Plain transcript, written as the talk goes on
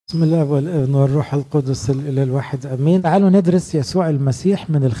بسم الله والابن والروح القدس الإله الواحد امين. تعالوا ندرس يسوع المسيح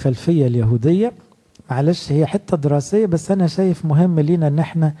من الخلفية اليهودية. معلش هي حتة دراسية بس انا شايف مهم لينا ان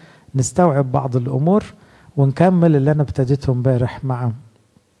احنا نستوعب بعض الامور ونكمل اللي انا ابتديته امبارح مع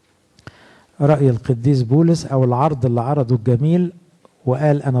رأي القديس بولس او العرض اللي عرضه الجميل،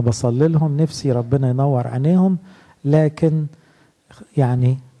 وقال انا بصلي لهم نفسي ربنا ينور عينيهم، لكن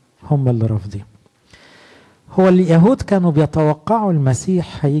يعني هم اللي رافضين. هو اليهود كانوا بيتوقعوا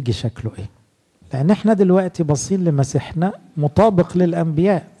المسيح هيجي شكله ايه، لان احنا دلوقتي باصين لمسيحنا مطابق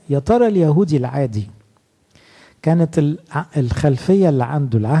للانبياء. يا ترى اليهودي العادي كانت الخلفية اللي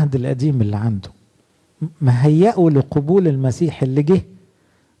عنده، العهد القديم اللي عنده، مهيئوا لقبول المسيح اللي جه،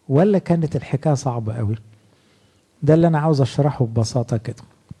 ولا كانت الحكاية صعبة قوي؟ ده اللي انا عاوز اشرحه ببساطة كده.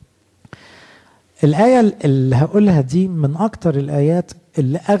 الآية اللي هقولها دي من اكتر الآيات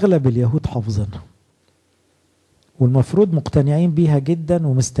اللي اغلب اليهود حافظينها والمفروض مقتنعين بيها جدا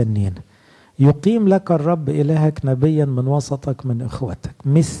ومستنين. يقيم لك الرب إلهك نبيا من وسطك من إخوتك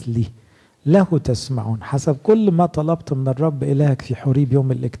مثلي له تسمعون حسب كل ما طلبت من الرب إلهك في حريب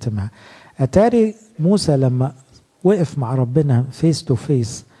يوم الاجتماع. أتاري موسى لما وقف مع ربنا فيس تو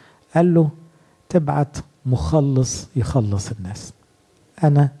فيس قال له تبعت مخلص يخلص الناس،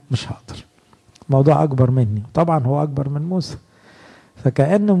 أنا مش هقدر، موضوع أكبر مني. طبعا هو أكبر من موسى،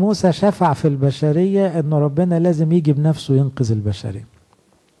 فكأن موسى شفع في البشرية أنه ربنا لازم يجي بنفسه ينقذ البشرية.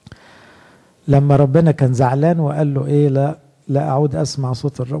 لما ربنا كان زعلان وقال له إيه، لا أعود أسمع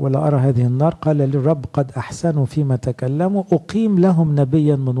صوت الرب ولا أرى هذه النار، قال للرب قد أحسنوا فيما تكلموا أقيم لهم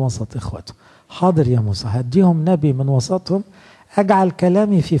نبيا من وسط إخوته. حاضر يا موسى، هديهم نبي من وسطهم، أجعل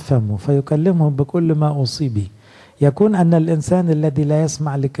كلامي في فمه فيكلمهم بكل ما أوصي به. يكون أن الإنسان الذي لا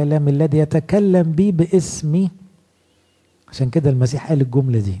يسمع لكلام الذي يتكلم به باسمي. عشان كده المسيح قال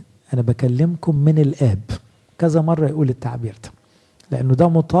الجملة دي، أنا بكلمكم من الآب، كذا مرة يقول التعبير ده، لأنه ده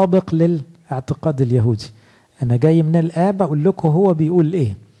مطابق للاعتقاد اليهودي. أنا جاي من الآب أقول لكم هو بيقول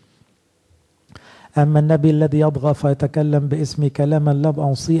إيه. أما النبي الذي يطغى فيتكلم باسمي كلاما لم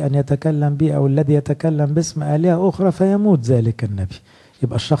أوصي أن يتكلم به، أو الذي يتكلم باسم آلهة أخرى فيموت ذلك النبي.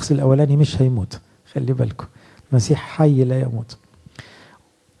 يبقى الشخص الأولاني مش هيموت، خلي بالكم، المسيح حي لا يموت.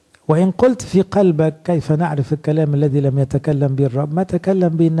 وإن قلت في قلبك كيف نعرف الكلام الذي لم يتكلم به الرب؟ ما تكلم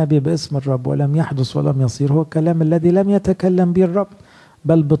به النبي باسم الرب ولم يحدث ولم يصير هو الكلام الذي لم يتكلم به الرب،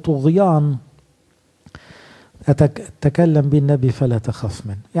 بل بطغيان تكلم به النبي فلا تخف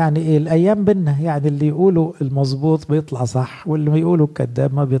منه. يعني إيه الأيام بينا؟ يعني اللي يقولوا المظبوط بيطلع صح، واللي يقولوا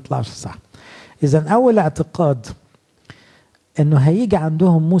الكذاب ما بيطلعش صح. إذن أول اعتقاد إنه هيجي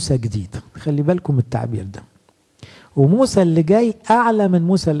عندهم موسى جديد، خلي بالكم التعبير ده، وموسى اللي جاي أعلى من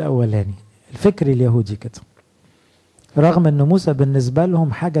موسى الأولاني. الفكر اليهودي كده، رغم أن موسى بالنسبة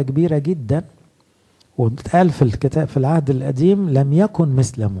لهم حاجة كبيرة جدا، واتقال في الكتاب في العهد القديم لم يكن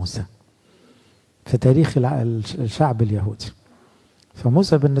مثل موسى في تاريخ الشعب اليهودي.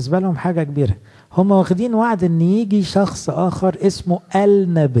 فموسى بالنسبة لهم حاجة كبيرة. هم واخدين وعد أن يجي شخص آخر اسمه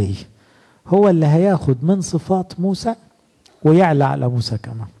النبي، هو اللي هياخد من صفات موسى ويعلى على موسى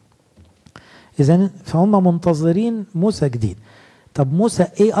كمان. إذن فهم منتظرين موسى جديد. طب موسى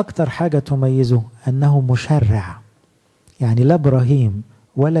إيه أكتر حاجة تميزه؟ أنه مشرع. يعني لا إبراهيم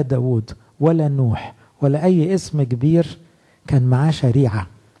ولا داود ولا نوح ولا أي اسم كبير كان معاه شريعة.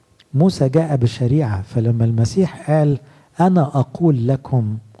 موسى جاء بالشريعة. فلما المسيح قال أنا أقول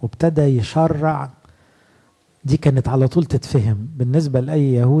لكم وابتدى يشرع، دي كانت على طول تتفهم بالنسبة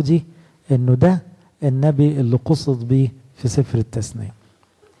لأي يهودي أنه ده النبي اللي قصد به في سفر التثنية.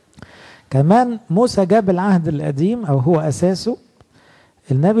 كمان موسى جاب العهد القديم أو هو أساسه.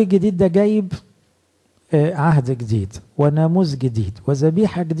 النبي الجديد ده جايب عهد جديد وناموس جديد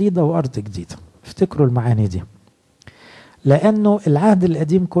وذبيحة جديدة وأرض جديدة. افتكروا المعاني دي، لأنه العهد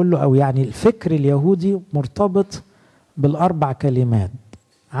القديم كله أو يعني الفكر اليهودي مرتبط بالأربع كلمات: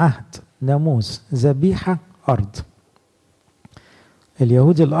 عهد، ناموس، ذبيحة، أرض.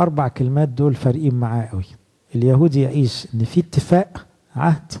 اليهودي الأربع كلمات دول فارقين معاه قوي. اليهودي يعيش إن في اتفاق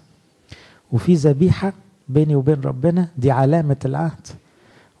عهد، وفي ذبيحة بيني وبين ربنا دي علامة العهد،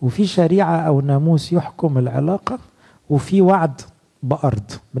 وفي شريعة أو ناموس يحكم العلاقة، وفي وعد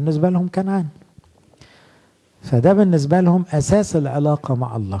بأرض بالنسبة لهم كنعان. فده بالنسبة لهم أساس العلاقة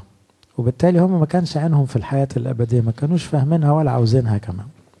مع الله، وبالتالي هم ما كانش عينهم في الحياة الأبدية، ما كانوش فاهمينها ولا عاوزينها كمان.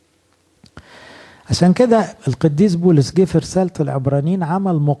 عشان كده القديس بولس جه في رسالة العبرانيين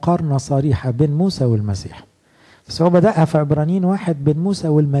عمل مقارنة صريحة بين موسى والمسيح، بس هو بدأها في عبرانيين 1 بين موسى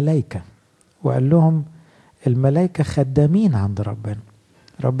والملائكة، وقال لهم الملائكة خدامين عند ربنا.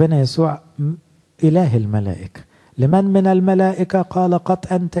 ربنا يسوع إله الملائكة. لمن من الملائكة قال قد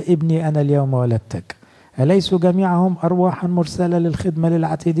أنت ابني أنا اليوم ولدتك. أليسوا جميعهم أرواحا مرسلة للخدمة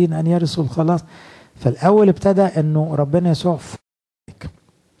للعتيدين أن يرثوا الخلاص. فالأول ابتدى أنه ربنا يسوع فوق.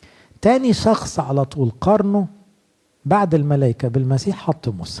 تاني شخص على طول قارنه بعد الملائكة بالمسيح حط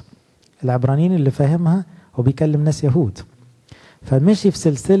موسى. العبرانيين اللي فاهمها هو بيكلم ناس يهود، فمشي في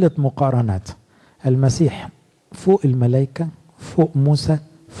سلسلة مقارنات. المسيح فوق الملائكة، فوق موسى،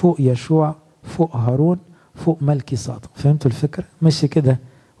 فوق يشوع، فوق هارون، فوق ملكي صادق. فهمتوا الفكرة؟ مشي كده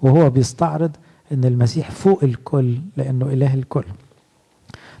وهو بيستعرض ان المسيح فوق الكل لانه اله الكل.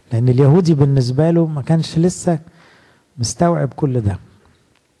 لان اليهودي بالنسبة له ما كانش لسه مستوعب كل ده.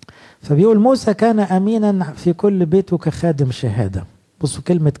 فبيقول موسى كان امينا في كل بيته كخادم شهادة. بصوا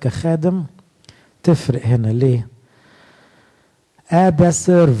كلمة كخادم تفرق هنا ليه؟ أبا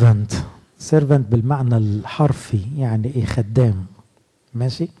سيرفنت، سيرفنت بالمعنى الحرفي يعني ايه؟ خدام،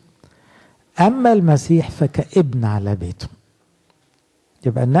 ماشي. اما المسيح فكابن على بيته.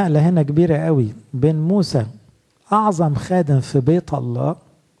 يبقى النقلة هنا كبيرة قوي بين موسى اعظم خادم في بيت الله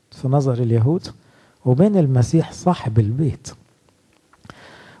في نظر اليهود، وبين المسيح صاحب البيت.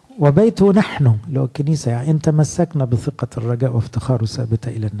 وبيته نحن لو الكنيسة، يعني ان تمسكنا بثقة الرجاء وافتخاره ثابتة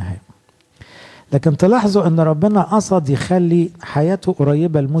الى النهاية. لكن تلاحظوا ان ربنا قصد يخلي حياته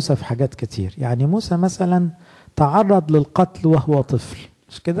قريبة لموسى في حاجات كتير. يعني موسى مثلا تعرض للقتل وهو طفل،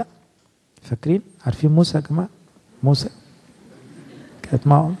 مش كده؟ فاكرين؟ عارفين موسى يا جماعة؟ موسى كانت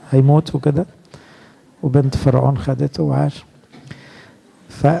معه هيموت وكده، وبنت فرعون خدته وعاش.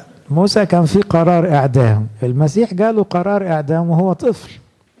 فموسى كان في قرار اعدام، المسيح جاله قرار اعدام وهو طفل.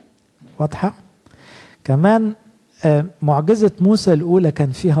 واضحة؟ كمان معجزة موسى الأولى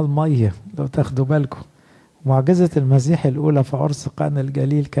كان فيها المية لو تاخدوا بالكم. معجزة المسيح الأولى في عرس قانا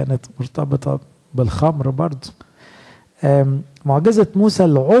الجليل كانت مرتبطة بالخمر برضه. معجزة موسى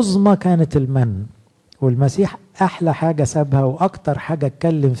العظمى كانت المن، والمسيح أحلى حاجة سابها وأكتر حاجة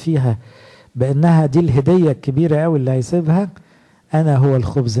اتكلم فيها بأنها دي الهدية الكبيرة أوي اللي هيسيبها، أنا هو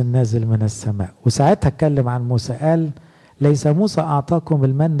الخبز النازل من السماء. وساعتها اتكلم عن موسى قال ليس موسى أعطاكم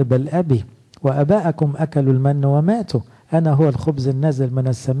المن بل أبي، وأباءكم أكلوا المن وماتوا، أنا هو الخبز النازل من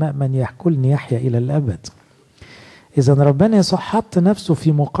السماء، من يأكلني يحيا إلى الأبد. إذا ربنا يسوع حط نفسه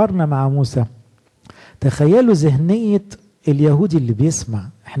في مقارنة مع موسى. تخيلوا ذهنية اليهودي اللي بيسمع،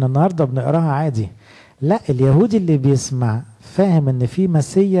 احنا النهاردة بنقراها عادي، لا اليهودي اللي بيسمع فاهم ان في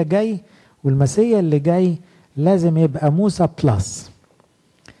مسيا جاي، والمسيا اللي جاي لازم يبقى موسى بلس.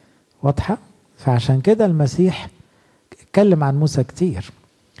 واضحة؟ فعشان كده المسيح اتكلم عن موسى كتير.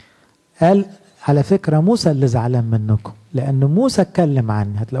 قال على فكرة موسى اللي زعلان منكم، لأن موسى اتكلم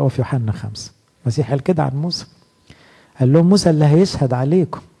عني، هتلاقوه في يوحنا 5. المسيح قال كده عن موسى، قال لهم موسى اللي هيشهد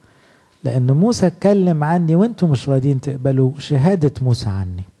عليكم، لأن موسى اتكلم عني وانتم مش راضيين تقبلوا شهادة موسى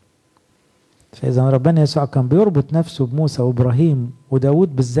عني. فإذا ربنا يسوع كان بيربط نفسه بموسى وإبراهيم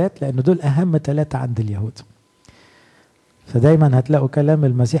وداود بالذات، لأن دول أهم 3 عند اليهود. فدايما هتلاقوا كلام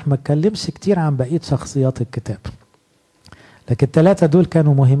المسيح ما اتكلمش كتير عن بقية شخصيات الكتاب، لكن 3 دول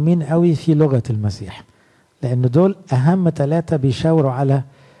كانوا مهمين قوي في لغة المسيح، لأن دول أهم 3 بيشاوروا على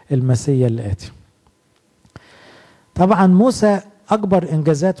المسيح اللي آتي. طبعا موسى أكبر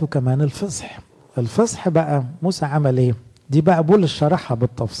إنجازاته كمان الفصح. الفصح بقى موسى عمل إيه؟ دي بقى بولس شرحها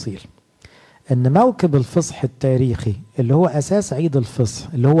بالتفصيل، إن موكب الفصح التاريخي اللي هو أساس عيد الفصح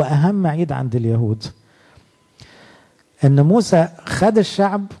اللي هو أهم عيد عند اليهود، إن موسى خد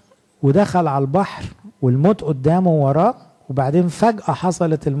الشعب ودخل على البحر والموت قدامه وراه، وبعدين فجأة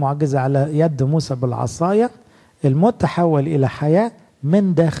حصلت المعجزة على يد موسى بالعصاية، الموت تحول إلى حياة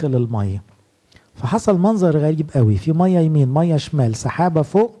من داخل المية. فحصل منظر غريب قوي، في مية يمين مية شمال سحابة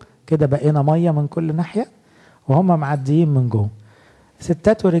فوق كده، بقينا مية من كل ناحية وهم معديين من جوه،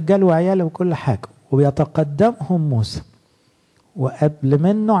 ستات ورجال وعيال وكل حاجة، وبيتقدمهم موسى وقبل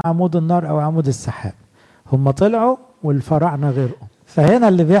منه عمود النار أو عمود السحاب. هم طلعوا والفراعنة غرقوا. فهنا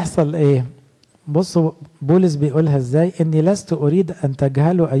اللي بيحصل إيه؟ بصوا بولس بيقولها ازاي، اني لست اريد ان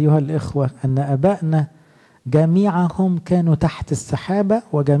تجهلوا ايها الاخوة ان ابائنا جميعهم كانوا تحت السحابة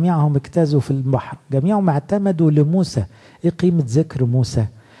وجميعهم اجتازوا في البحر، جميعهم اعتمدوا لموسى. ايه قيمة ذكر موسى؟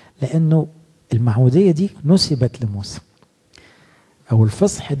 لانه المعمودية دي نسبت لموسى، او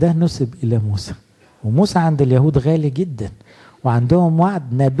الفصح ده نسب الى موسى، وموسى عند اليهود غالي جدا، وعندهم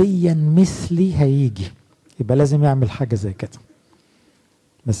وعد نبيا مثلي هيجي، يبقى لازم يعمل حاجة زي كده.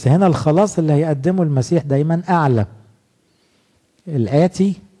 بس هنا الخلاص اللي هيقدمه المسيح دايما أعلى.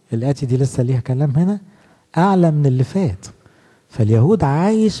 الآتي دي لسه ليها كلام هنا، أعلى من اللي فات. فاليهود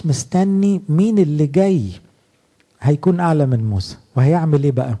عايش مستني مين اللي جاي هيكون أعلى من موسى وهيعمل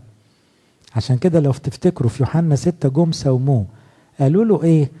إيه بقى. عشان كده لو تفتكروا في يوحنا 6 جم سوموه قالوا له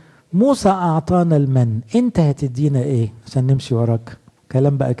إيه؟ موسى أعطانا المن، أنت هتدينا إيه عشان نمشي وراك؟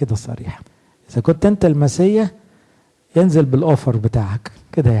 كلام بقى كده صريح. إذا كنت أنت المسيح ينزل بالأوفر بتاعك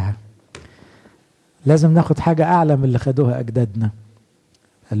كده يعني. لازم ناخد حاجة أعلى من اللي خدوها أجدادنا.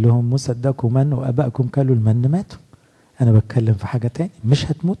 قال لهم موسى اداكم من وآبائكم كلوا المن ماتوا. أنا بتكلم في حاجة تاني،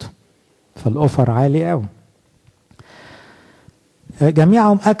 مش هتموتوا. فالأوفر عالي قوي.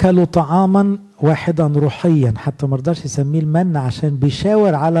 جميعهم أكلوا طعاما واحدا روحيا، حتى ما رضاش يسميه المن عشان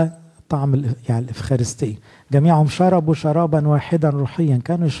بيشاور على طعم يعني الإفخارستية. جميعهم شربوا شرابا واحدا روحيا،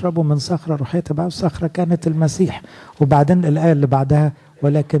 كانوا يشربوا من صخرة روحية تبعه، الصخرة كانت المسيح. وبعدين الآية اللي بعدها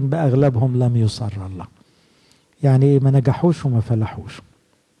ولكن بأغلبهم لم يصر الله، يعني ما نجحوش وما فلحوش.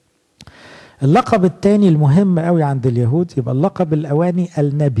 اللقب الثاني المهم قوي عند اليهود، يبقى اللقب الأواني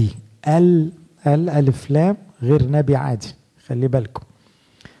النبي. الألف لام غير نبي عادي، خلي بالكم،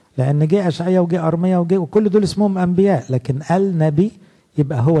 لأن جه أشعياء وجه أرميا وكل دول اسمهم أنبياء، لكن النبي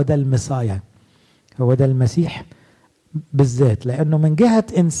يبقى هو ده المسيح، هو ده المسيح بالذات، لأنه من جهة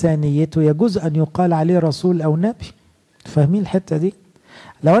إنسانيته يجوز أن يقال عليه رسول أو نبي. فاهمين الحتة دي؟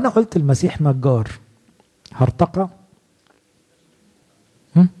 لو أنا قلت المسيح نجار هرتقى؟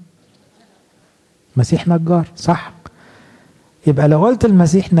 مسيح نجار صح؟ يبقى لو قلت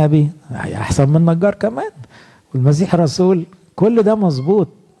المسيح نبي أحسن من نجار كمان، والمسيح رسول، كل ده مظبوط،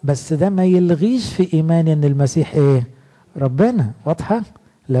 بس ده ما يلغيش في إيماني أن المسيح إيه؟ ربنا. واضحة؟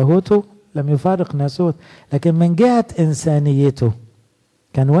 لاهوته لم يفارق ناسوت، لكن من جهة إنسانيته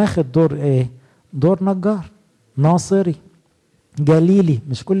كان واخد دور إيه؟ دور نجار، ناصري، جليلي.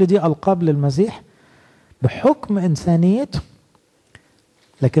 مش كل دي ألقاب للمسيح بحكم إنسانيته،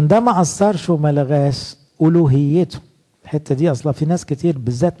 لكن ده ما أثرش وما لغاش ألوهيته. الحتة دي أصلا في ناس كتير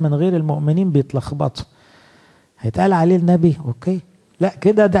بالذات من غير المؤمنين بيتلخبطوا. هيتقال عليه النبي أوكي، لا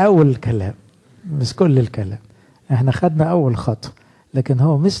كده ده أول الكلام مش كل الكلام. احنا خدنا أول خطوة، لكن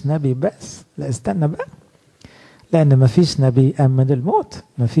هو مش نبي بس. لا استنى بقى، لأن مفيش نبي أمن الموت،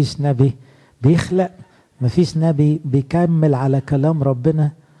 مفيش نبي بيخلق، مفيش نبي بيكمل على كلام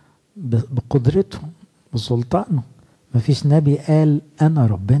ربنا بقدرته بسلطانه، مفيش نبي قال أنا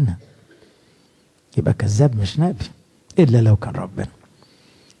ربنا، يبقى كذاب مش نبي إلا لو كان ربنا.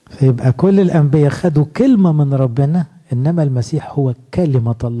 فيبقى كل الأنبياء خدوا كلمة من ربنا، إنما المسيح هو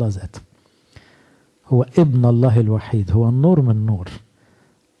كلمة الله ذاته، هو ابن الله الوحيد، هو النور من نور.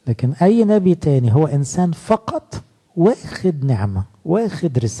 لكن أي نبي تاني هو إنسان فقط واخد نعمة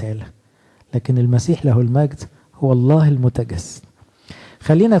واخد رسالة، لكن المسيح له المجد هو الله المتجسد.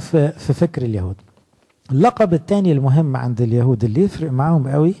 خلينا في فكر اليهود. اللقب الثاني المهم عند اليهود اللي يفرق معهم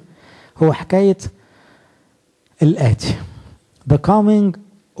قوي هو حكاية الآتي، the coming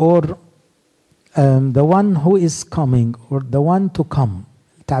or the one who is coming or the one to come.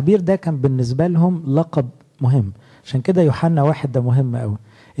 التعبير ده كان بالنسبة لهم لقب مهم، عشان كده يوحنا 1 ده مهم قوي.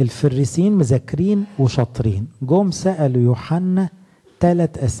 الفريسين مذاكرين وشاطرين، جم سألوا يوحنا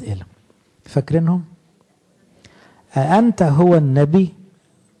 3 أسئلة، فاكرينهم؟ أأنت هو النبي؟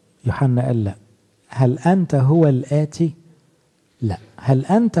 يوحنا قال لا. هل أنت هو الآتي؟ لا. هل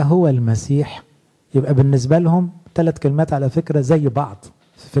أنت هو المسيح؟ يبقى بالنسبة لهم 3 كلمات على فكرة زي بعض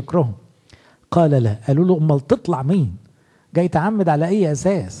في فكرهم. قال لا. قالوا له أمال تطلع مين؟ جاي تعمد على أي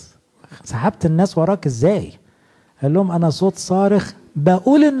أساس؟ سحبت الناس وراك إزاي؟ قال لهم أنا صوت صارخ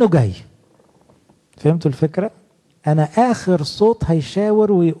بقول إنه جاي. فهمتوا الفكرة؟ أنا آخر صوت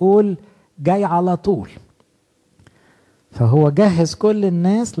هيشاور ويقول جاي على طول. فهو جهز كل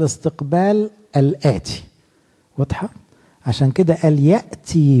الناس لاستقبال الآتي. واضحة؟ عشان كده قال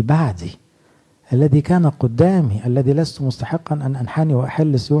يأتي بعدي الذي كان قدامي الذي لست مستحقا أن أنحني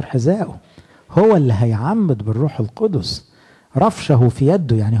وأحل سيور حذائه. هو اللي هيعمد بالروح القدس، رفشه في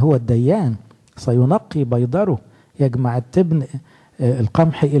يده، يعني هو الديان. سينقي بيضره، يجمع التبن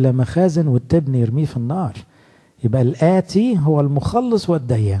القمح إلى مخازن والتبن يرميه في النار. يبقى الآتي هو المخلص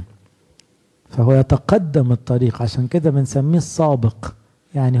والديان، فهو يتقدم الطريق، عشان كده بنسميه السابق،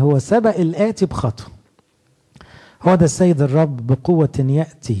 يعني هو سبق الآتي بخطوة. هو ده السيد الرب بقوة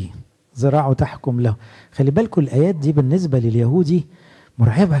يأتي، ذراعه تحكم له. خلي بالكم الآيات دي بالنسبة لليهودي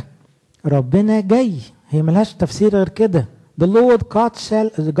مرعبة. ربنا جاي، هي ملهاش تفسير غير كده. The Lord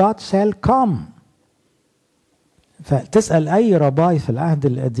God shall come. فتسأل أي رباي في العهد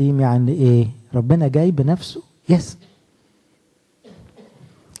القديم يعني إيه؟ ربنا جاي بنفسه؟ يس.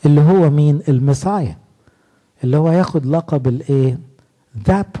 اللي هو مين؟ المسيح، اللي هو ياخد لقب الإيه؟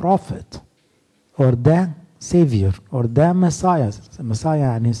 The prophet or the savior or the messiah. messiah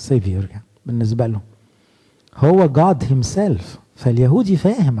يعني savior يعني بالنسبة له هو God himself. فاليهودي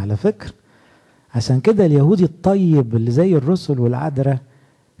فاهم على فكرة، عشان كده اليهودي الطيب اللي زي الرسل والعذراء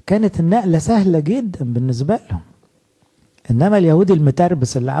كانت النقلة سهلة جدا بالنسبة لهم. إنما اليهودي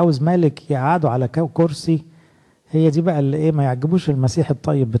المتربس اللي عاوز ملك يقعده على كرسي هي دي بقى اللي ايه ما يعجبوش المسيح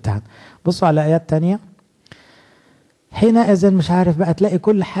الطيب بتاعنا. بصوا على آيات تانية. حينئذ مش عارف بقى تلاقي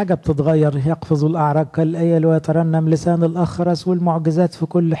كل حاجة بتتغير، يقفز الأعرج كالأيل ويترنم لسان الأخرس، والمعجزات في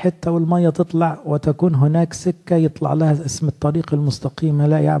كل حتة، والمية تطلع وتكون هناك سكة يطلع لها اسم الطريق المستقيم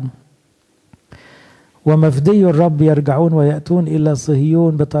لا يعلم. ومفدي الرب يرجعون ويأتون إلى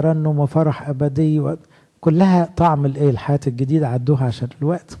صهيون بترنم وفرح أبدي. كلها طعم الايه الحياة الجديدة، عدوها عشان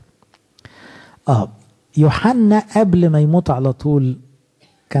الوقت. يوحنا قبل ما يموت على طول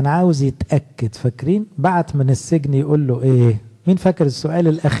كان عاوز يتأكد، فاكرين؟ بعت من السجن يقول له ايه؟ مين فاكر السؤال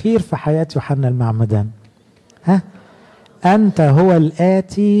الأخير في حياة يوحنا المعمدان؟ ها؟ أنت هو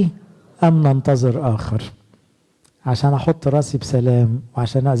الآتي أم ننتظر آخر؟ عشان أحط راسي بسلام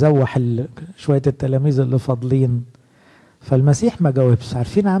وعشان أزوح شوية التلاميذ اللي فاضلين. فالمسيح ما جاوبش.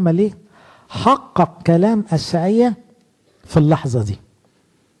 عارفين عمل ايه؟ حقق كلام أشعية في اللحظة دي.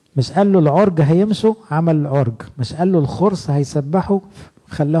 مش قال له العرج هيمشوا، عمل العرج. مش قال له الخرس هيسبحوا،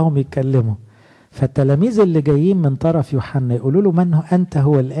 خلاهم يتكلموا. فالتلاميذ اللي جايين من طرف يوحنا يقولوا له من هو أنت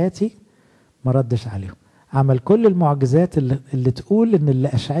هو الآتي، ما ردش عليهم. عمل كل المعجزات اللي تقول ان اللي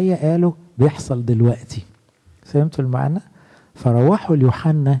أشعية قاله بيحصل دلوقتي. فهمتوا المعنى؟ فروحوا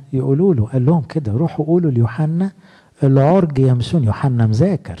ليوحنا يقولوا له، قال لهم كده روحوا قولوا ليوحنا العرج يمشون. يوحنا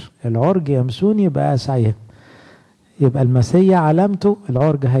مذاكر العرج يمشون، يبقى أشعية، يبقى المسيح علامته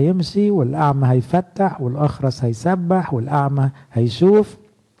العرج هيمشي والأعمى هيفتح والأخرس هيسبح والأعمى هيشوف.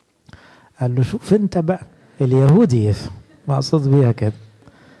 قال له شوف انت بقى اليهودي يفهم، مقصود بيها كده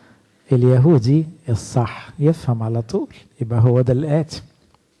اليهودي الصح يفهم على طول، يبقى هو ده الآتي.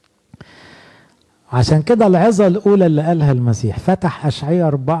 عشان كده العظة الأولى اللي قالها المسيح فتح أشعياء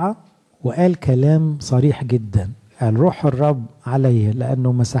 4 وقال كلام صريح جدا. قال روح الرب علي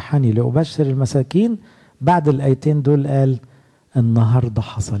لأنه مسحني لأبشر المساكين. بعد الآيتين دول قال النهاردة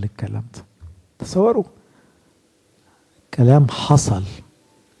حصل الكلام ده. تصوروا كلام حصل.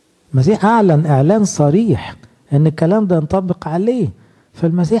 المسيح أعلن إعلان صريح أن الكلام ده ينطبق عليه.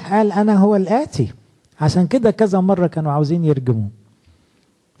 فالمسيح قال أنا هو الآتي. عشان كده كذا مرة كانوا عاوزين يرجموه.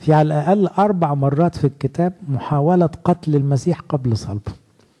 في على الأقل 4 مرات في الكتاب محاولة قتل المسيح قبل صلبه.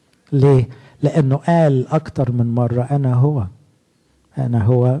 ليه؟ لأنه قال أكتر من مرة أنا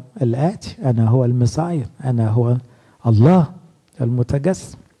هو الآتي، أنا هو المسيح، أنا هو الله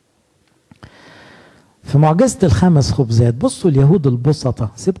المتجسد. في معجزة الخمس خبزات بصوا اليهود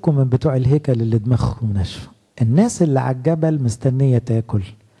البسطة، سيبكم من بتوع الهيكل اللي دماغهم ناشفة، الناس اللي على الجبل مستنية تاكل.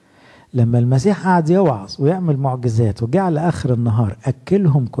 لما المسيح قعد يوعظ ويعمل معجزات وجاء على آخر النهار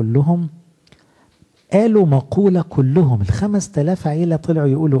أكلهم كلهم، قالوا مقولة كلهم 5000 عيلة طلعوا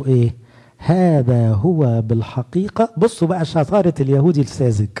يقولوا إيه؟ هذا هو بالحقيقة. بصوا بقى شطارة اليهودي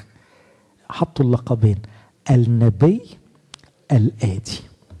الساذج، حطوا اللقبين النبي الآتي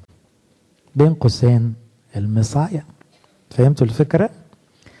بين قوسين المسيح. فهمتوا الفكرة؟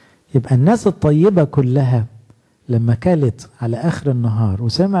 يبقى الناس الطيبة كلها لما كلت على آخر النهار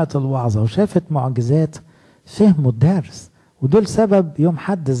وسمعت الوعظة وشافت معجزات فهموا الدرس، ودول سبب يوم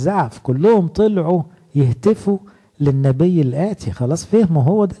حد الزعف كلهم طلعوا يهتفوا للنبي الآتي. خلاص فهموا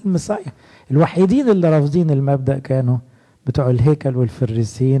هو ده المسيح. الوحيدين اللي رافضين المبدأ كانوا بتوع الهيكل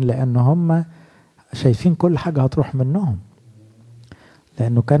والفريسيين، لأن هم شايفين كل حاجة هتروح منهم،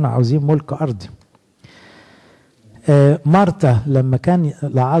 لأنه كانوا عاوزين ملك أرضي. مرتا لما كان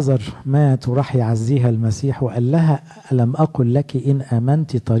لعازر مات وراح يعزيها المسيح وقال لها ألم أقل لك إن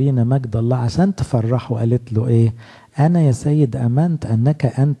آمنت ترين مجد الله، عشان تفرحه قالت له إيه؟ أنا يا سيد آمنت أنك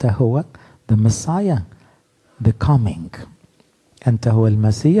أنت هو the Messiah the coming، أنت هو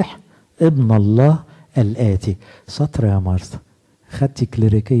المسيح ابن الله الآتي. شاطرة يا مرتا. خدتي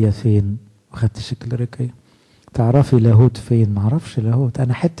كليريكية فين؟ وخدتش كليريكية. تعرفي لاهوت فين؟ معرفش لاهوت.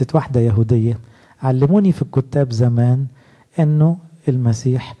 أنا حتة واحدة يهودية علموني في الكتاب زمان انه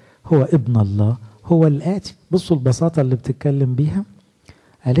المسيح هو ابن الله هو الآتي. بصوا البساطة اللي بتتكلم بيها.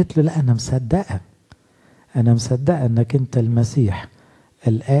 قالت له لا انا مصدقة انك انت المسيح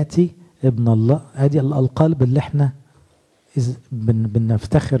الآتي ابن الله. ادي الألقاب اللي احنا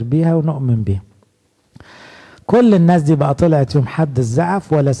بنفتخر بيها ونؤمن بيها. كل الناس دي بقى طلعت يوم حد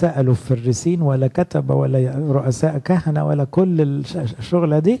الزعف، ولا سألوا الفريسين ولا كتبة ولا رؤساء كهنة ولا كل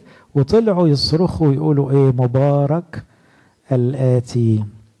الشغلة دي، وطلعوا يصرخوا ويقولوا ايه؟ مبارك الآتي.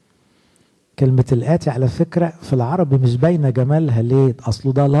 كلمة الآتي على فكرة في العربي مش باينة جمالها ليه؟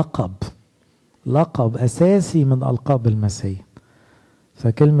 أصله ده لقب أساسي من ألقاب المسيح.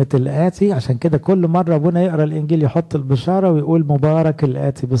 فكلمة الآتي عشان كده كل مرة أبونا يقرأ الإنجيل يحط البشارة ويقول مبارك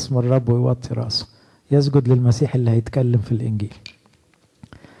الآتي باسم الرب ويوطي رأسه، يسجد للمسيح اللي هيتكلم في الإنجيل،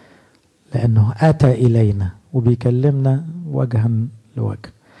 لأنه أتى إلينا وبيكلمنا وجها لوجه.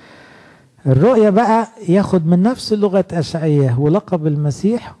 الرؤية بقى ياخد من نفس لغة أشعية ولقب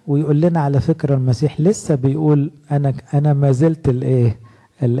المسيح، ويقول لنا على فكرة المسيح لسه بيقول أنا ما زلت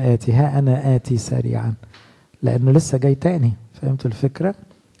الآتي، ها أنا آتي سريعا، لأنه لسه جاي تاني. فهمتوا الفكرة؟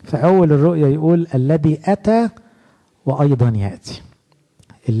 فأول الرؤية يقول الذي أتى وأيضا يأتي،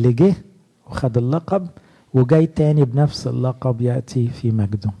 اللي جه وخد اللقب وجاي تاني بنفس اللقب يأتي في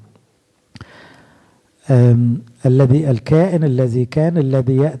مجده. الذي الكائن الذي كان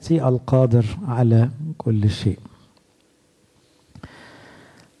الذي يأتي القادر على كل شيء.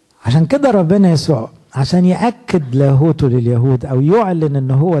 عشان كده ربنا يسوع عشان يأكد لاهوته لليهود أو يعلن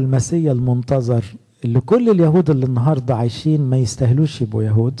أنه هو المسيح المنتظر اللي كل اليهود اللي النهاردة عايشين ما يستاهلوش يبقوا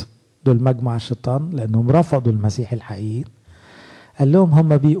يهود، دول مجمع الشيطان لأنهم رفضوا المسيح الحقيقي. قال لهم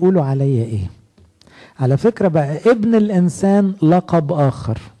هم بيقولوا عليا إيه؟ على فكرة بقى ابن الإنسان لقب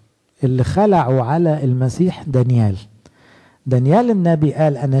آخر اللي خلعوا على المسيح دانيال النبي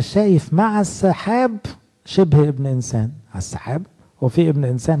قال أنا شايف مع السحاب شبه ابن إنسان. على السحاب؟ وفي ابن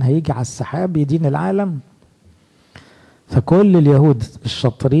إنسان هيجي على السحاب يدين العالم؟ فكل اليهود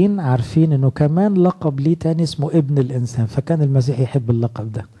الشاطرين عارفين انه كمان لقب ليه تاني اسمه ابن الإنسان، فكان المسيح يحب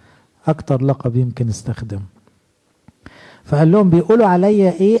اللقب ده أكتر لقب يمكن استخدمه. فقال لهم بيقولوا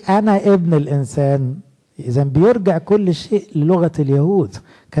عليا ايه؟ أنا ابن الإنسان. إذا بيرجع كل شيء للغة اليهود.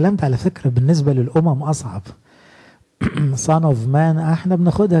 كلام ده على فكرة بالنسبة للأمم أصعب. son of man احنا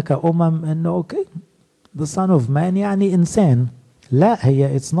بناخدها كأمم انه اوكي the son of man يعني إنسان. لا،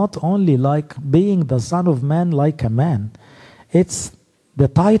 هي it's not only like being the son of man like a man. It's the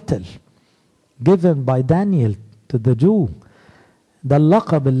title given by Daniel to the Jew. ده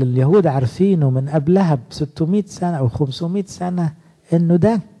اللقب اللي اليهود عارفينه من قبلها ب 600 سنة أو 500 سنة إنه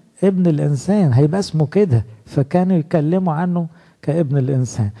ده ابن الإنسان هيبقى اسمه كده، فكانوا يكلموا عنه كابن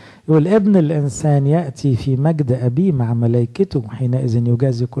الإنسان. يقول ابن الإنسان يأتي في مجد أبيه مع ملائكته حينئذ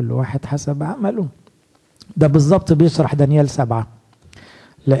يجازي كل واحد حسب عمله. ده بالضبط بيشرح دانيال 7،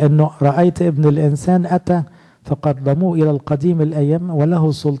 لأنه رأيت ابن الإنسان أتى فقدموه إلى القديم الأيام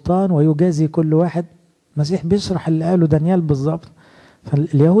وله سلطان ويجازي كل واحد. المسيح بيشرح اللي قاله دانيال بالضبط.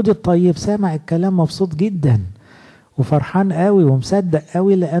 فاليهودي الطيب سامع الكلام مبسوط جدا وفرحان قوي ومصدق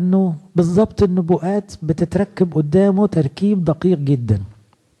قوي، لأنه بالضبط النبوءات بتتركب قدامه تركيب دقيق جدا.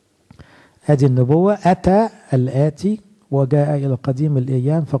 هذه النبوة أتى الآتي وجاء إلى قديم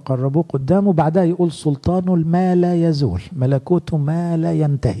الأيام فقربوه قدامه، بعدها يقول سلطانه ما لا يزول، ملكوته ما لا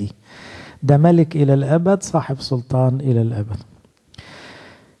ينتهي، ده ملك إلى الأبد، صاحب سلطان إلى الأبد.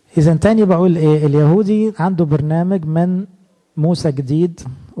 إذا تاني بقول إيه؟ اليهودي عنده برنامج من موسى جديد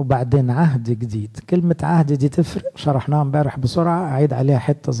وبعدين عهد جديد. كلمة عهد دي تفرق، شرحناها امبارح بسرعة، أعيد عليها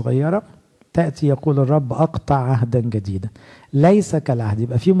حتة صغيرة. تأتي يقول الرب أقطع عهدا جديدا ليس كالعهد.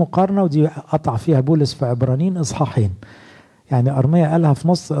 يبقى في مقارنة، ودي قطع فيها بولس في عبرانيين إصحاحين، يعني أرمية قالها في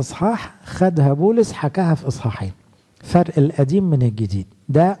نص إصحاح، خدها بولس حكاها في إصحاحين. فرق القديم من الجديد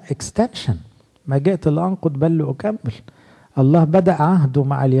ده اكستنشن، ما جئت لأنقض بل لأكمل. الله بدأ عهده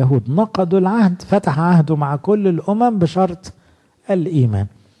مع اليهود، نقضوا العهد، فتح عهده مع كل الأمم بشرط الإيمان.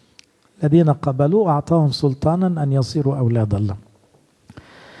 الذين قبلوا أعطاهم سلطانا أن يصيروا أولاد الله.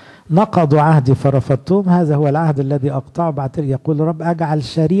 نقضوا عهدي فرفضتم، هذا هو العهد الذي أقطعه. بعد يقول رب أجعل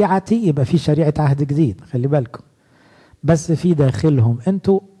شريعتي، يبقى في شريعة عهد جديد، خلي بالكم، بس في داخلهم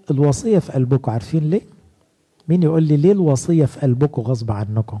انتوا الوصية في قلبكم. عارفين ليه؟ مين يقول لي ليه الوصية في قلبكم غصب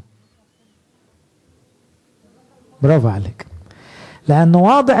عنكم؟ برافو عليك، لأنه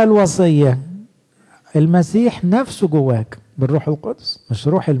واضع الوصية المسيح نفسه جواك بالروح القدس، مش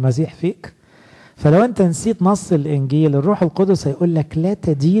روح المسيح فيك. فلو انت نسيت نص الإنجيل، الروح القدس هيقول لك لا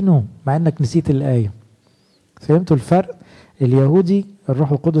تدينه مع انك نسيت الآية. فهمتوا الفرق؟ اليهودي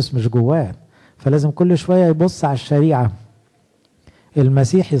الروح القدس مش جواه، فلازم كل شوية يبص على الشريعة.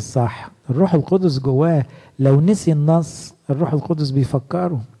 المسيحي الصح الروح القدس جواه، لو نسي النص الروح القدس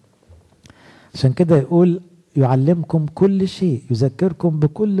بيفكره. عشان كده يقول يعلمكم كل شيء، يذكركم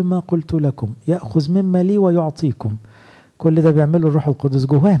بكل ما قلت لكم، يأخذ مما لي ويعطيكم. كل ده بيعمله الروح القدس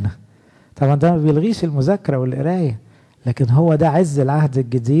جوانا. طبعا ده ما بيلغيش المذاكرة والقراية، لكن هو ده عز العهد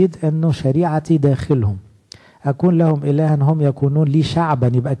الجديد، انه شريعتي داخلهم، أكون لهم إلها هم يكونون لي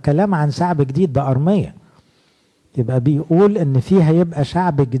شعبا. يبقى الكلام عن شعب جديد، ده أرمية، يبقى بيقول إن فيه هيبقى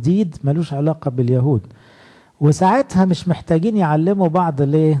شعب جديد ملوش علاقة باليهود. وساعتها مش محتاجين يعلموا بعض.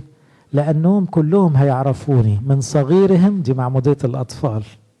 ليه؟ لأنهم كلهم هيعرفوني من صغيرهم، دي معمودية الأطفال،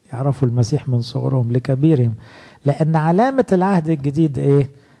 يعرفوا المسيح من صغرهم لكبيرهم. لأن علامة العهد الجديد إيه؟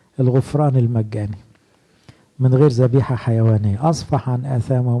 الغفران المجاني من غير ذبيحة حيوانية، أصفح عن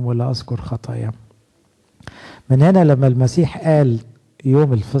آثامهم ولا أذكر خطاياهم. من هنا لما المسيح قال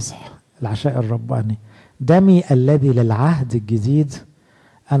يوم الفصح العشاء الرباني دمي الذي للعهد الجديد،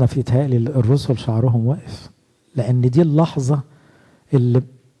 أنا في تهيألي الرسل شعرهم واقف، لأن دي اللحظة اللي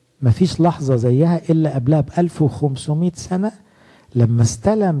مفيش لحظة زيها إلا قبلها ب1500 سنة، لما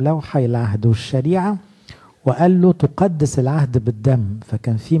استلم لوحي العهد والشريعة وقال له تقدس العهد بالدم.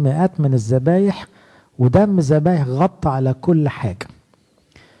 فكان في مئات من الذبايح، ودم ذبايح غطى على كل حاجة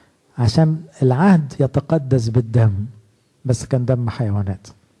عشان العهد يتقدس بالدم، بس كان دم حيوانات.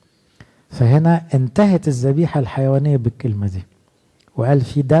 فهنا انتهت الذبيحة الحيوانية بالكلمة دي، وقال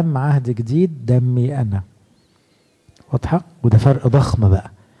في دم عهد جديد، دمي أنا. واضحة؟ وده فرق ضخم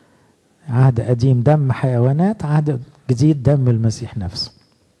بقى، عهد قديم دم حيوانات، عهد جديد دم المسيح نفسه.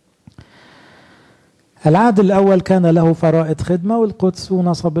 العهد الأول كان له فرائض خدمة، والقدس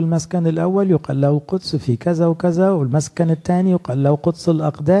ونصب المسكن الأول يقال له القدس في كذا وكذا، والمسكن الثاني يقال له قدس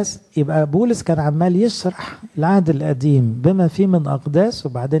الأقداس. يبقى بولس كان عمال يشرح العهد القديم بما فيه من أقداس،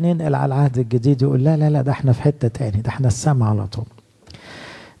 وبعدين ينقل على العهد الجديد يقول لا لا لا، ده احنا في حتة تاني، ده احنا السماء على طول.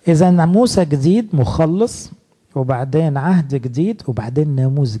 إذا موسى جديد مخلص، وبعدين عهد جديد، وبعدين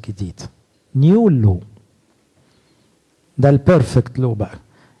ناموس جديد، نيو لو، ده البيرفكت لو بقى.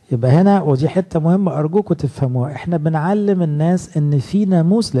 يبقى هنا، ودي حتة مهمة أرجوكم تفهموها، احنا بنعلم الناس ان في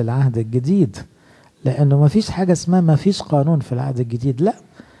ناموس للعهد الجديد، لأنه ما فيش حاجة اسمها ما فيش قانون في العهد الجديد. لا،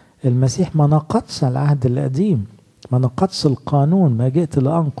 المسيح ما نقضش العهد القديم، ما نقضش القانون، ما جئت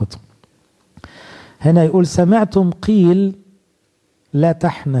لأنقض. هنا يقول سمعتم قيل لا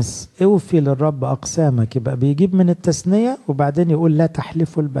تحنس، اوفي للرب أقسامك. يبقى بيجيب من التثنية، وبعدين يقول لا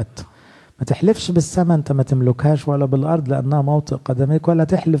تحلفوا البت. ما تحلفش بالسماء، انت ما تملكهاش، ولا بالارض لانها موطئ قدميك، ولا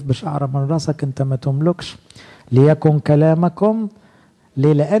تحلف بشعر من راسك، انت ما تملكش. ليكن كلامكم.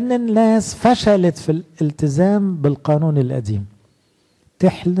 ليه؟ لان الناس فشلت في الالتزام بالقانون القديم،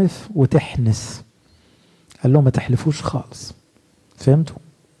 تحلف وتحنس. قال لهم ما تحلفوش خالص. فهمتوا؟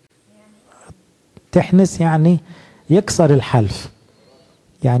 تحنس يعني يكسر الحلف،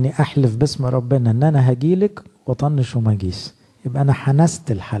 يعني احلف باسم ربنا ان انا هجيلك وطنش وما جيش، يبقى أنا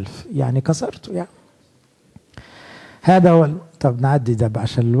حنست الحلف، يعني كسرته يعني. هذا هو طب نعدي ده بقى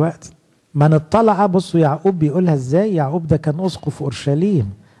عشان الوقت. من اطلع، بصوا يعقوب بيقولها ازاي. يعقوب ده كان أسقف أورشليم،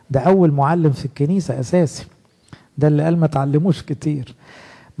 ده أول معلم في الكنيسة أساسي، ده اللي قال ما تعلموش كتير.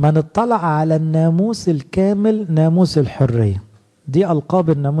 من اطلع على الناموس الكامل، ناموس الحرية. دي ألقاب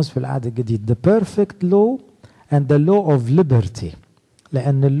الناموس في العهد الجديد، the perfect law and the law of liberty.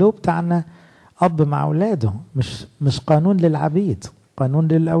 لأن اللو بتاعنا أب مع أولاده، مش قانون للعبيد، قانون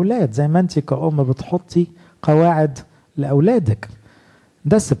للأولاد. زي ما أنت كأم بتحطي قواعد لأولادك،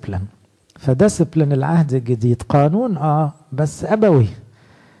 ديسبلين. فديسبلين العهد الجديد قانون بس أبوي،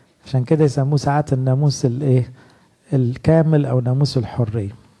 عشان كده يسموه ساعات الناموس الكامل أو ناموس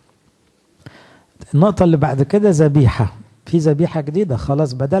الحرية. النقطة اللي بعد كده ذبيحة. في ذبيحة جديدة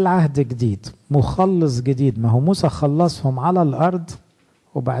خلاص، بدل عهد جديد، مخلص جديد. ما هو موسى خلصهم على الأرض،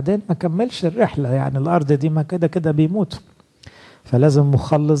 وبعدين ما كملش الرحلة، يعني الأرض دي ما كده كده بيموت، فلازم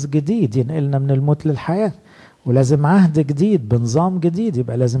مخلص جديد ينقلنا من الموت للحياة، ولازم عهد جديد بنظام جديد،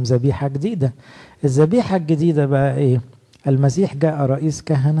 يبقى لازم ذبيحة جديدة. الذبيحة الجديدة بقى إيه؟ المسيح جاء رئيس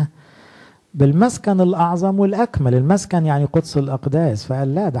كهنة بالمسكن الأعظم والأكمل. المسكن يعني قدس الأقداس،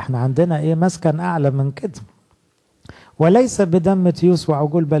 فقال لا، ده احنا عندنا مسكن أعلى من كده. وليس بدم تيوس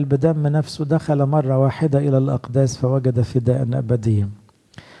وعجول، بل بدم نفسه دخل مرة واحدة إلى الأقداس فوجد فداء أبديا.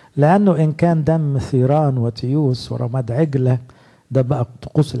 لأنه إن كان دم ثيران وتيوس ورماد عجلة، ده بقى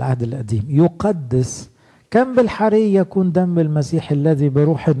طقوس العهد القديم، يقدس، كم بالحري يكون دم المسيح الذي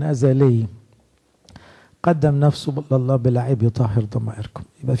بروح أزلي قدم نفسه لله بلا عيب يطهر ضمائركم.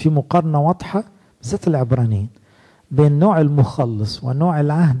 يبقى في مقارنة واضحة بالذات العبرانيين بين نوع المخلص ونوع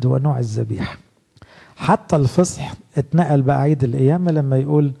العهد ونوع الذبيحة. حتى الفصح اتنقل بقى عيد القيامة لما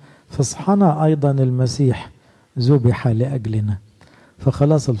يقول فصحنا أيضا المسيح ذبح لأجلنا.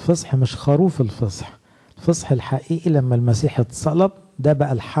 فخلاص الفصح مش خروف الفصح، الفصح الحقيقي لما المسيح اتصلب، ده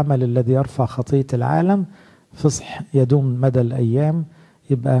بقى الحمل الذي يرفع خطية العالم، فصح يدوم مدى الأيام.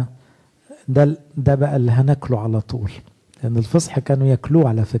 يبقى ده بقى اللي هناكله على طول، لأن الفصح كانوا ياكلوه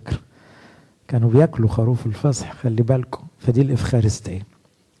على فكرة، كانوا بياكلوا خروف الفصح، خلي بالكم. فدي الإفخارستية،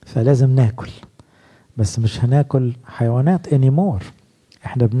 فلازم ناكل، بس مش هناكل حيوانات anymore.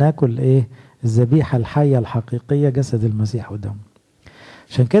 احنا بناكل الذبيحة الحية الحقيقية، جسد المسيح ودمه.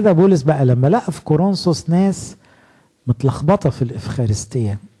 عشان كده بولس بقى لما لقى في كورنثوس ناس متلخبطة في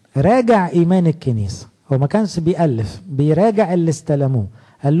الإفخارستية، راجع إيمان الكنيسة. هو ما كانش بيألف، بيراجع اللي استلموه.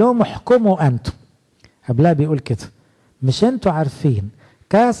 قال لهم احكموا أنتم. قبلها بيقول كده، مش أنتوا عارفين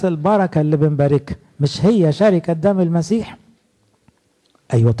كاس البركة اللي بنباركها مش هي شركة دم المسيح؟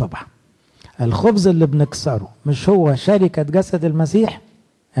 أيوة طبعا. الخبز اللي بنكسره مش هو شركة جسد المسيح؟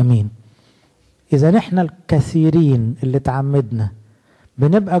 أمين. إذا نحن الكثيرين اللي تعمدنا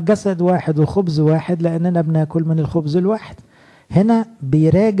بنبقى جسد واحد وخبز واحد لأننا بناكل من الخبز الواحد. هنا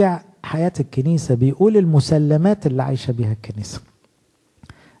بيراجع حياة الكنيسة، بيقول المسلمات اللي عايشة بيها الكنيسة،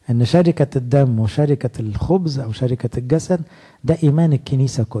 ان شركة الدم وشركة الخبز او شركة الجسد ده ايمان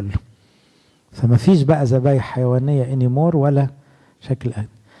الكنيسة كله. فما فيش بقى ذبايح حيوانية انيمور ولا شكل أهل.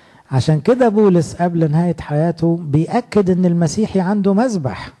 عشان كده بولس قبل نهاية حياته بيأكد ان المسيحي عنده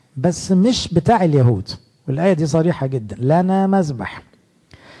مذبح بس مش بتاع اليهود، والآية دي صريحة جدا، لنا مذبح.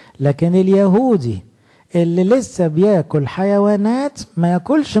 لكن اليهودي اللي لسه بياكل حيوانات ما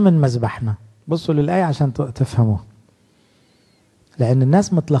ياكلش من مذبحنا. بصوا للآية عشان تفهموها، لأن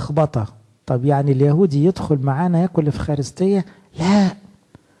الناس متلخبطة. طب يعني اليهودي يدخل معانا ياكل إفخارستية؟ لا.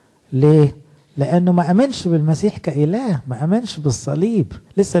 ليه؟ لأنه ما أمنش بالمسيح كإله، ما أمنش بالصليب،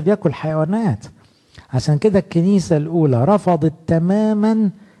 لسه بياكل حيوانات. عشان كده الكنيسة الأولى رفضت تماما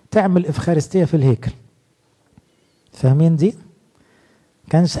تعمل إفخارستية في الهيكل. فاهمين دي؟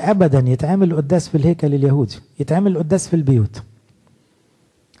 كانش أبدا يتعمل قداس في الهيكل اليهودي، يتعمل قداس في البيوت.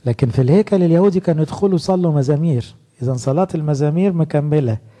 لكن في الهيكل اليهودي كانوا يدخلوا يصلوا مزامير، إذا صلاة المزامير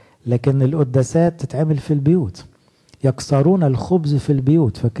مكملة، لكن القداسات تتعمل في البيوت. يكسرون الخبز في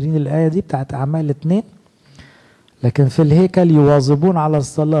البيوت، فاكرين الآية دي بتاعت أعمال 2؟ لكن في الهيكل يواظبون على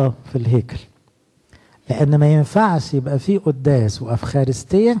الصلاة في الهيكل، لأن ما ينفعش يبقى فيه قداس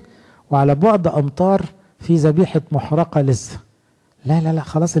وأفخارستية وعلى بعد أمتار في ذبيحة محرقة لسه. لا لا لا،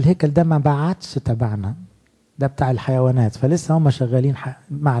 خلاص الهيكل ده ما بعدش تبعنا، ده بتاع الحيوانات، فلسه هم شغالين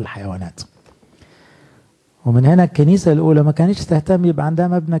مع الحيوانات. ومن هنا الكنيسة الأولى ما كانتش تهتم يبقى عندها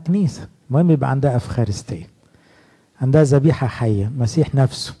مبنى كنيسة، المهم يبقى عندها أفخارستية، عندها ذبيحة حية مسيح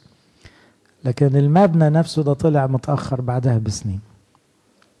نفسه. لكن المبنى نفسه ده طلع متأخر بعدها بسنين.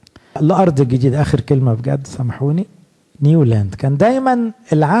 الأرض الجديدة، آخر كلمة بجد سامحوني، نيولاند، كان دايما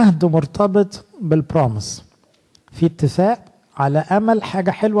العهد مرتبط بالبروميس، في اتفاق على أمل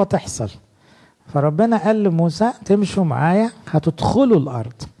حاجة حلوة تحصل. فربنا قال لموسى تمشوا معايا هتدخلوا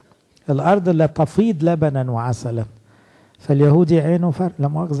الأرض اللي تفيض لبنا وعسلا. فاليهودي عينه لا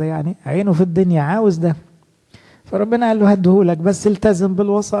مؤاخذة يعني عينه في الدنيا عاوز ده، فربنا قال له هديهولك بس التزم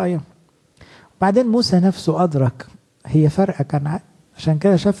بالوصايا. بعدين موسى نفسه أدرك هي فرقة كان عشان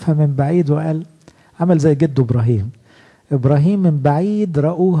كده شافها من بعيد وقال، عمل زي جده إبراهيم من بعيد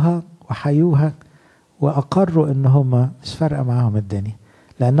رأوها وحيوها وأقروا إن هم مش فارقة معاهم الدنيا،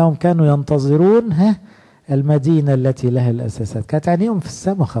 لأنهم كانوا ينتظرون المدينة التي لها الأساسات. كانت عينيهم في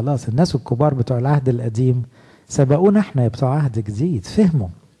السماء خلاص. الناس الكبار بتوع العهد القديم سبقونا احنا بتوع عهد جديد، فهموا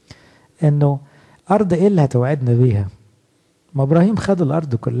إنه أرض إيه اللي هتوعدنا بيها. ما إبراهيم خد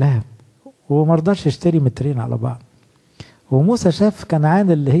الأرض كلها ومرضاش يشتري مترين على بعض. وموسى شاف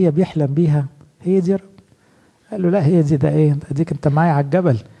كنعان اللي هي بيحلم بيها، هي دي. قال له لا هي دي، ده ايه اديك انت معايا على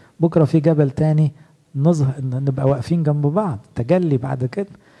الجبل، بكره في جبل تاني نبقى واقفين جنب بعض، تجلي بعد كده.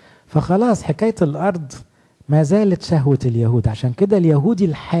 فخلاص حكاية الأرض ما زالت شهوة اليهود. عشان كده اليهودي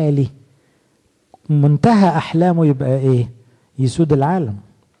الحالي منتهى أحلامه يبقى ايه؟ يسود العالم.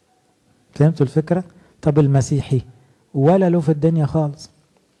 فهمتوا الفكرة؟ طب المسيحي ولا له في الدنيا خالص،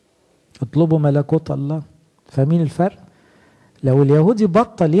 اطلبوا ملكوت الله. فاهمين الفرق؟ لو اليهودي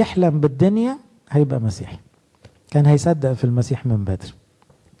بطل يحلم بالدنيا هيبقى مسيحي، كان هيصدق في المسيح من بدري.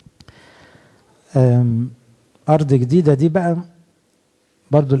 أرض جديدة دي بقى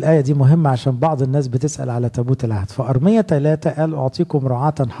برضو الآية دي مهمة، عشان بعض الناس بتسأل على تابوت العهد. فأرمية 3 قال أعطيكم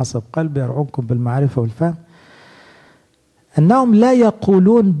رعاة حسب قلبي يرعونكم بالمعرفة والفهم، أنهم لا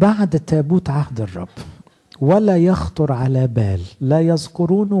يقولون بعد تابوت عهد الرب، ولا يخطر على بال، لا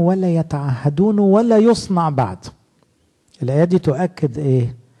يذكرون ولا يتعهدون ولا يصنع بعد. الآية دي تؤكد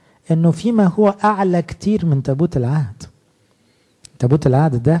إيه؟ إنه فيما هو أعلى كتير من تابوت العهد. تابوت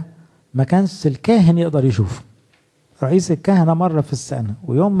العهد ده ما كانش الكاهن يقدر يشوفه، رئيس الكهنة مرة في السنة،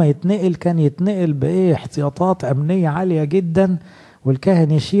 ويوم ما يتنقل كان يتنقل بإيه؟ احتياطات أمنية عالية جدا،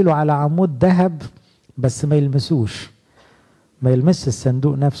 والكاهن يشيله على عمود ذهب بس ما يلمسوش، ما يلمس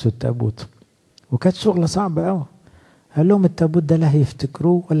الصندوق نفسه التابوت. وكانت شغلة صعبة قوي. قال لهم التابوت ده لا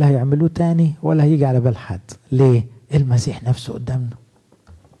هيفتكروه ولا هيعملوه تاني ولا هيجي على بال حد. ليه؟ المسيح نفسه قدامنا.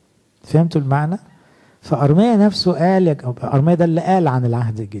 فهمتوا المعنى؟ فأرمية نفسه قال، أرمية ده اللي قال عن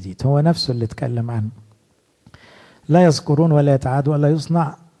العهد الجديد، هو نفسه اللي اتكلم عنه. لا يذكرون ولا يتعادوا ولا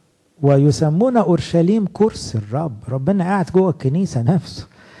يصنع، ويسمون أورشليم كرسي الرب. ربنا قاعد جوه الكنيسة نفسه،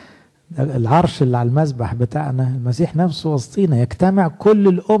 العرش اللي على المذبح بتاعنا، المسيح نفسه وسطينا. يجتمع كل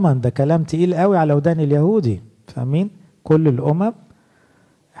الأمم، ده كلام تقيل قوي على ودان اليهودي. فاهمين؟ كل الأمم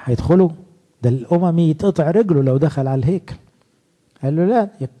هيدخلوا، ده الأمم يتقطع رجله لو دخل على الهيكل. قال له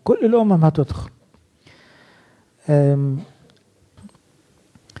لا، كل الأمم هتدخل.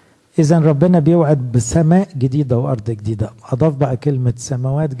 إذا ربنا بيوعد بسماء جديدة وأرض جديدة. أضاف بقى كلمة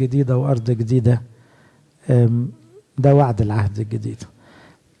سماوات جديدة وأرض جديدة، ده وعد العهد الجديد.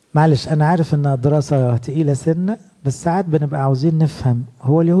 معلش أنا عارف إنها دراسة تقيلة سنة، بس ساعات بنبقى عاوزين نفهم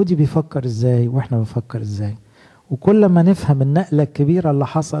هو اليهودي بيفكر إزاي وإحنا بنفكر إزاي. وكل ما نفهم النقلة الكبيرة اللي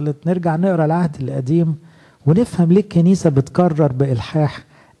حصلت نرجع نقرأ العهد القديم ونفهم ليه الكنيسة بتكرر بإلحاح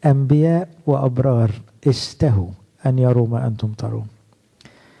أنبياء وأبرار اشتهوا أن يروا ما أنتم ترون.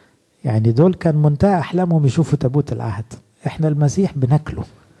 يعني دول كان منتهى أحلامهم يشوفوا تابوت العهد، إحنا المسيح بناكله،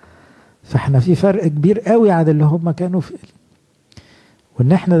 فإحنا في فرق كبير قوي عن اللي هم كانوا فيه.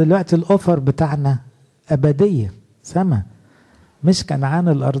 وإن إحنا دلوقتي الأوفر بتاعنا أبدية، سما، مش كنعان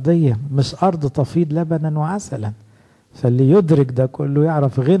الأرضية، مش أرض تفيض لبنا وعسلا. فاللي يدرك ده كله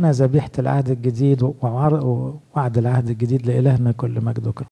يعرف غنى ذبيحة العهد الجديد ووعد العهد الجديد. لإلهنا كل مجد وكرم.